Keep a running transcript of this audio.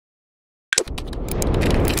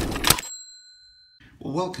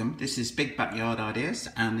Well, welcome. This is Big Backyard Ideas,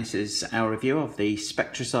 and this is our review of the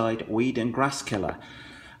Spectracide Weed and Grass Killer.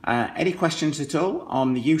 Any questions at all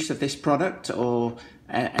on the use of this product or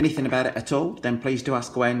anything about it at all, then please do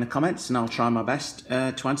ask away in the comments and I'll try my best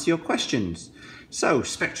to answer your questions. So,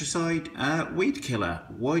 Spectracide Weed Killer.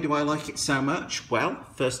 Why do I like it so much? Well,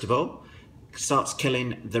 first of all, it starts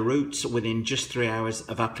killing the roots within just 3 hours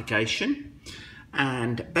of application.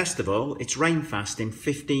 And best of all, it's rain fast in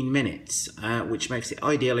 15 minutes, which makes it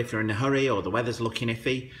ideal if you're in a hurry or the weather's looking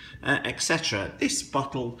iffy, etc. This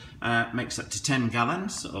bottle makes up to 10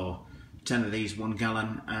 gallons, or 10 of these 1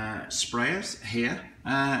 gallon sprayers here.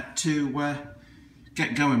 To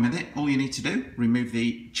get going with it, all you need to do, remove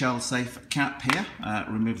the child safe cap here,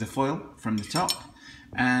 remove the foil from the top,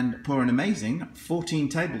 and pour an amazing 14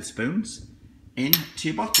 tablespoons into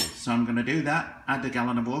your bottle. So I'm going to do that, add a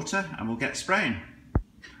gallon of water, and we'll get spraying.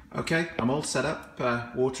 Okay, I'm all set up,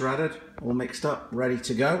 water added, all mixed up, ready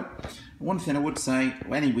to go. One thing I would say,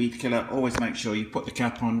 any weed killer, always make sure you put the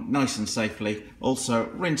cap on nice and safely. Also,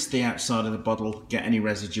 rinse the outside of the bottle, get any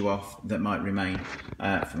residue off that might remain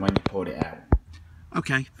from when you poured it out.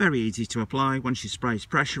 Okay, very easy to apply. Once your spray is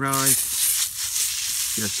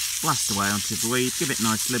pressurised, just blast away onto the weed, give it a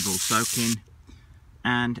nice liberal soaking,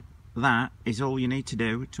 and that is all you need to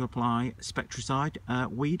do to apply Spectracide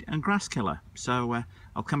Weed and Grass Killer. So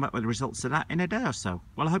I'll come back with the results of that in a day or so.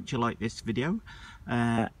 Well, I hope you liked this video,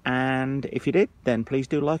 and if you did, then please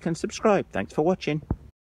do like and subscribe. Thanks for watching.